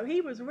Christian, so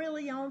he was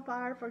really on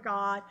fire for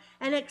God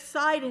and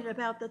excited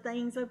about the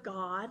things of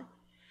God.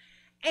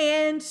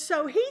 And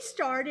so he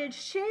started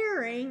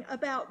sharing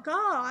about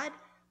God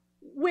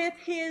with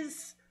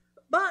his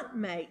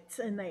bunkmates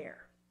in there.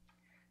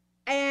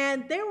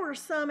 And there were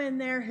some in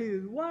there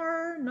who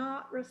were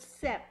not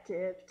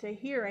receptive to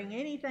hearing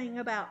anything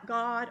about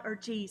God or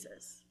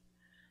Jesus.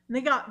 And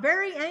they got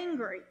very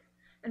angry.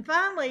 And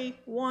finally,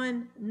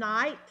 one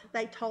night,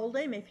 they told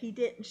him if he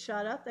didn't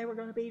shut up, they were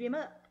going to beat him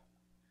up.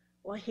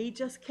 Well, he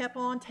just kept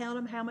on telling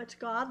them how much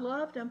God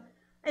loved him,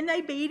 and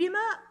they beat him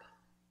up.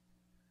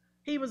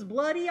 He was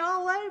bloody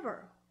all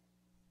over.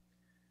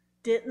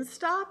 Didn't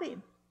stop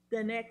him.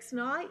 The next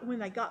night, when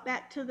they got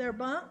back to their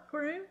bunk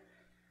room,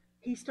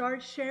 he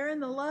started sharing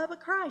the love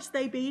of Christ.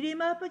 They beat him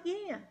up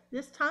again,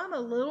 this time a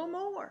little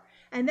more.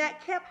 And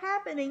that kept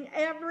happening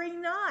every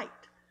night.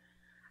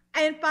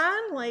 And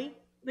finally,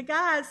 the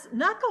guy's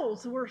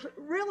knuckles were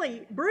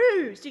really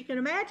bruised. You can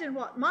imagine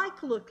what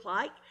Mike looked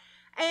like.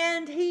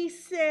 And he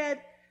said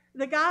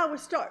the guy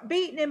would start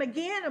beating him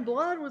again and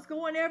blood was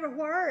going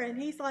everywhere.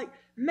 And he's like,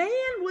 man,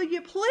 will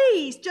you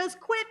please just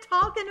quit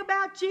talking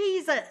about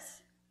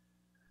Jesus?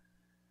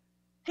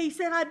 He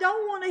said, I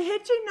don't want to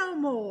hit you no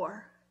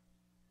more.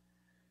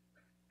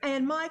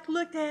 And Mike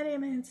looked at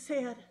him and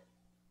said,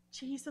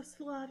 Jesus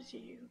loves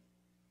you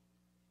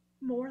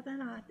more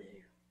than I do.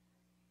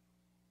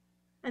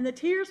 And the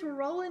tears were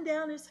rolling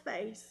down his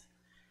face.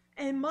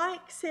 And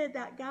Mike said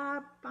that guy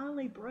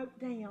finally broke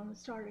down and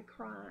started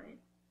crying.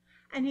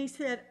 And he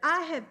said,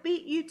 I have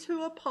beat you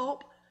to a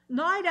pulp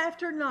night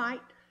after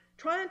night,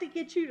 trying to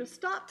get you to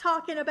stop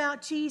talking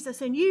about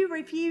Jesus, and you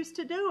refuse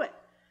to do it.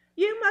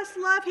 You must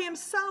love him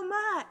so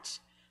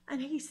much.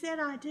 And he said,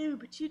 I do,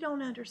 but you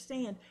don't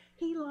understand.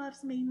 He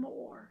loves me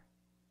more.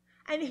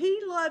 And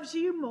he loves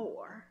you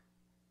more.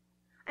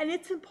 And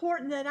it's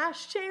important that I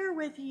share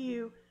with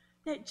you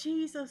that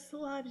Jesus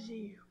loves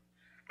you.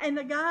 And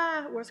the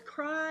guy was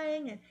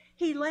crying, and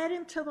he led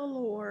him to the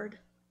Lord.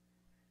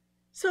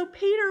 So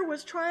Peter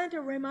was trying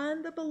to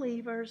remind the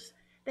believers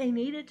they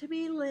needed to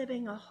be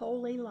living a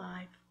holy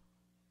life,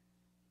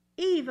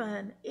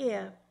 even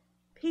if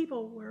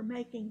people were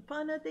making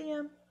fun of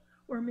them,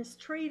 were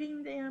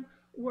mistreating them,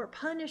 were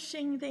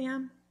punishing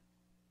them.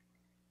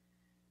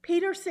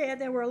 Peter said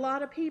there were a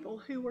lot of people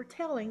who were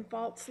telling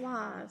false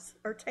lies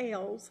or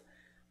tales.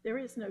 There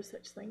is no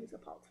such thing as a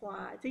false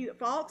lie. It's either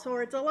false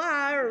or it's a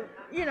lie, or,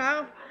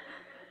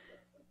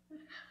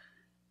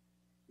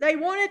 They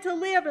wanted to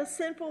live a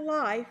sinful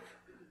life,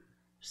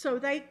 so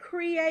they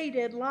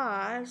created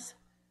lies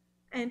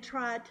and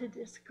tried to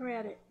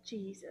discredit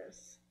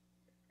Jesus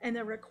and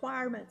the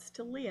requirements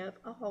to live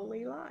a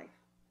holy life.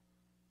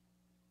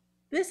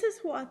 This is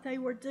what they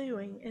were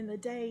doing in the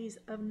days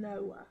of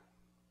Noah.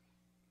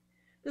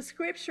 The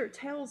scripture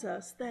tells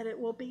us that it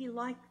will be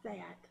like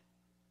that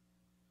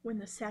when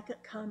the second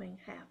coming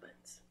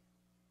happens.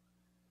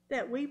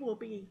 That we will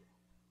be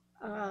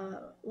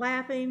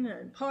laughing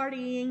and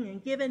partying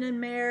and giving in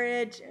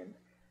marriage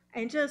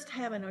and just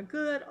having a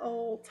good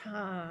old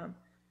time,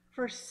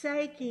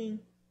 forsaking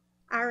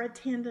our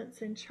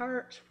attendance in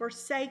church,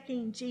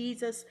 forsaking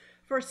Jesus,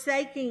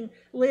 forsaking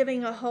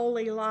living a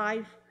holy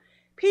life.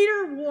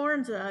 Peter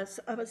warns us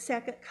of a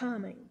second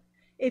coming.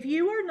 If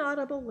you are not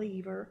a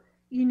believer,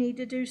 you need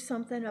to do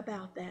something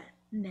about that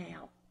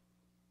now.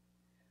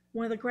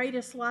 One of the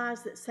greatest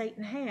lies that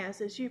Satan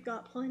has is you've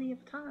got plenty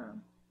of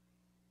time.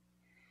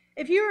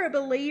 If you're a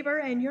believer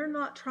and you're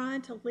not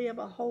trying to live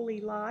a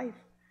holy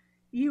life,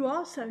 you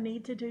also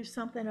need to do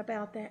something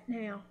about that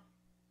now.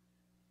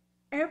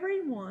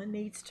 Everyone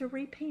needs to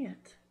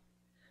repent.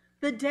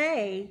 The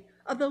day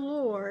of the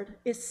Lord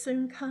is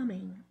soon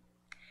coming.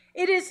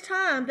 It is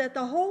time that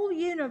the whole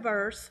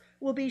universe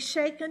will be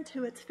shaken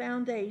to its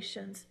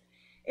foundations.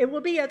 It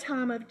will be a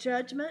time of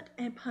judgment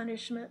and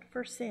punishment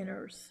for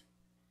sinners.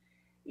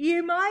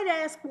 You might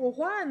ask, well,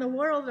 why in the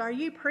world are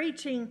you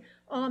preaching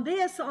on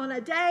this on a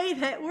day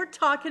that we're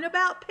talking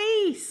about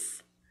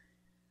peace?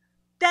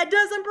 That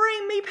doesn't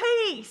bring me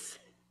peace.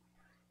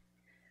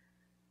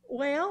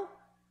 Well,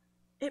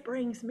 it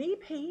brings me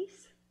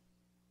peace.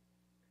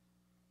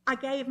 I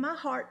gave my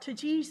heart to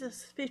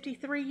Jesus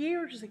 53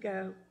 years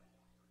ago.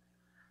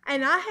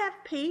 And I have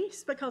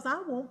peace because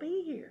I won't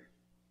be here.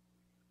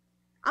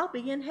 I'll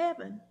be in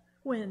heaven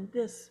when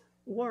this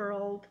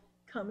world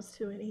comes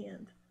to an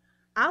end.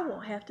 I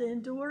won't have to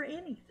endure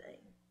anything.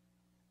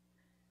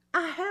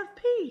 I have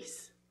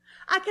peace.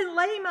 I can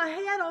lay my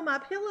head on my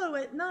pillow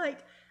at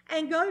night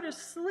and go to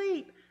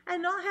sleep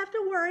and not have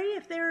to worry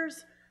if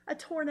there's a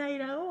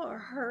tornado or a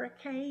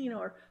hurricane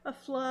or a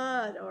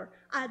flood or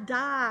I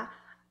die.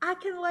 I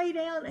can lay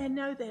down and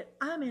know that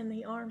I'm in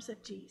the arms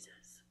of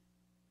Jesus.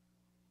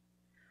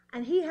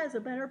 And He has a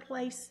better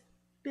place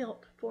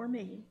built for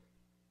me.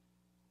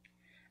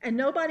 And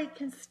nobody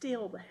can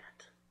steal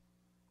that.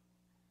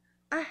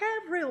 I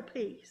have real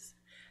peace.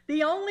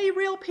 The only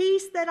real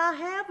peace that I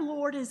have,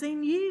 Lord, is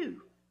in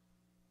you.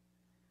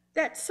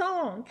 That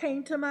song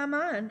came to my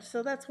mind,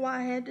 so that's why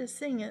I had to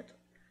sing it.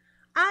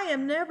 I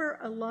am never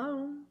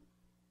alone.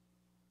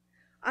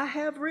 I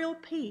have real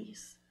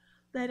peace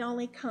that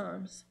only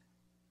comes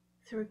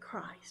through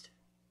Christ.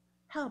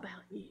 How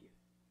about you?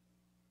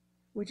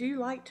 Would you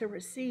like to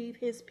receive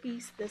His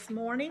peace this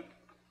morning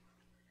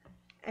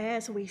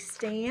as we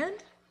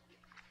stand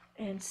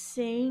and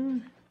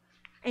sing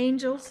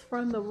Angels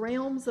from the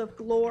Realms of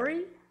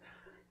Glory?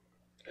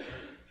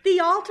 The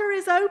altar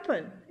is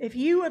open. If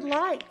you would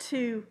like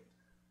to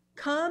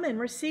come and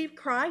receive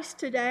Christ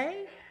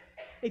today,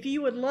 if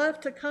you would love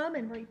to come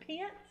and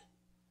repent,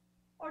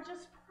 or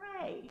just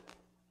pray.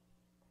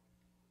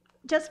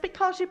 Just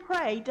because you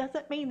pray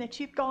doesn't mean that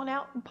you've gone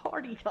out and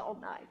partied all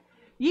night.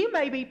 You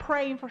may be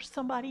praying for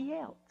somebody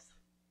else.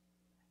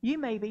 You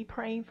may be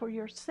praying for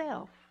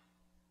yourself.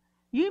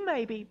 You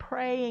may be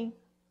praying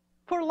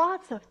for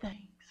lots of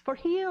things, for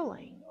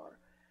healing. Or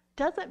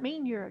doesn't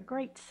mean you're a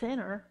great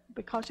sinner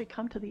because you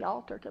come to the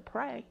altar to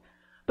pray.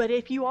 But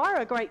if you are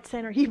a great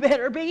sinner, you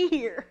better be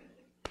here.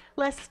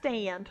 Let's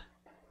stand.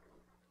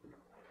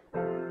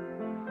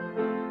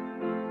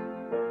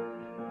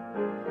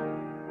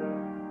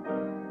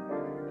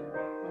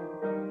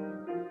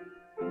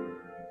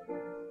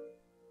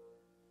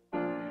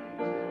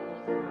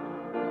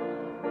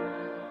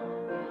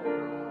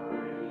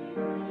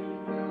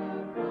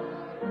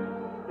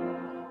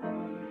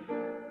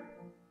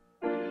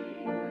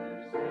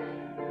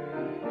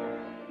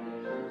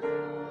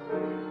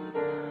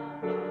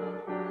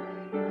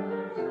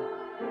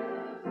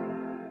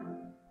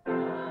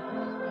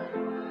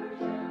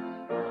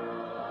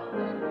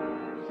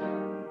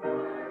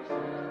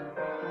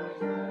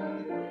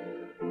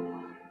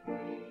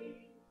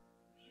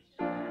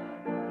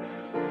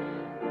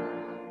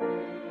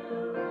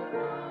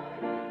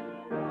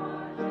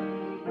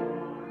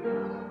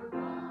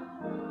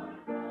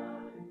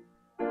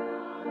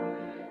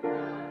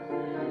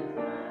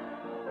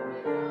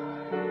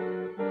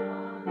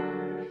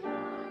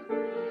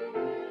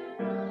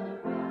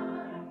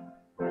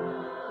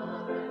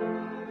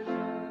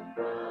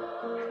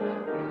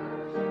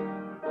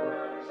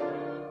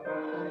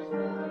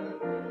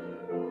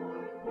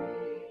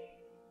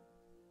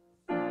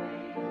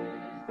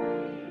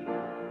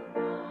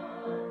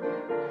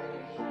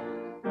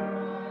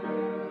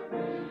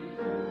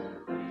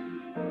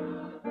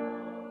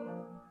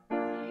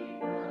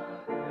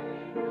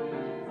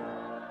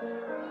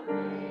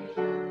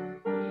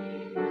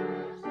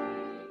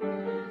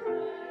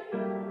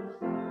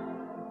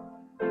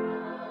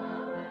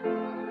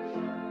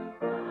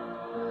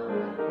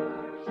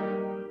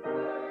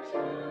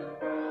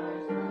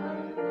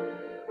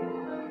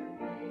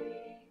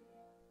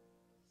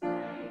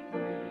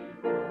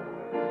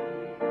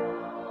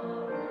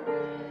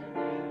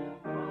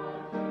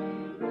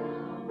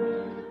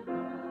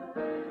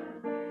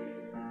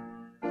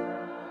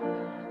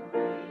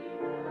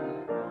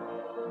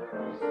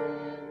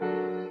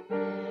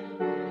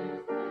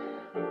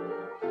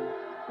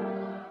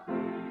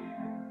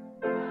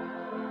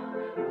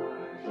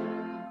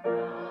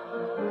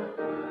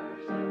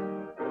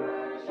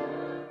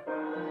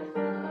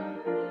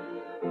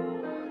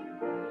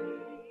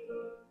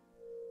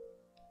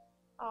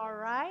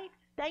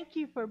 Thank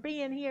you for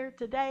being here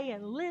today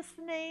and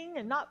listening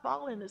and not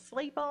falling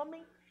asleep on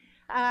me.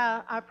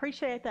 I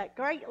appreciate that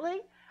greatly.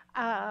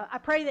 I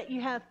pray that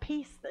you have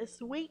peace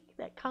this week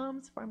that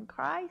comes from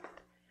Christ.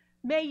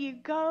 May you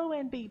go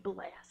and be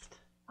blessed.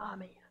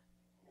 Amen.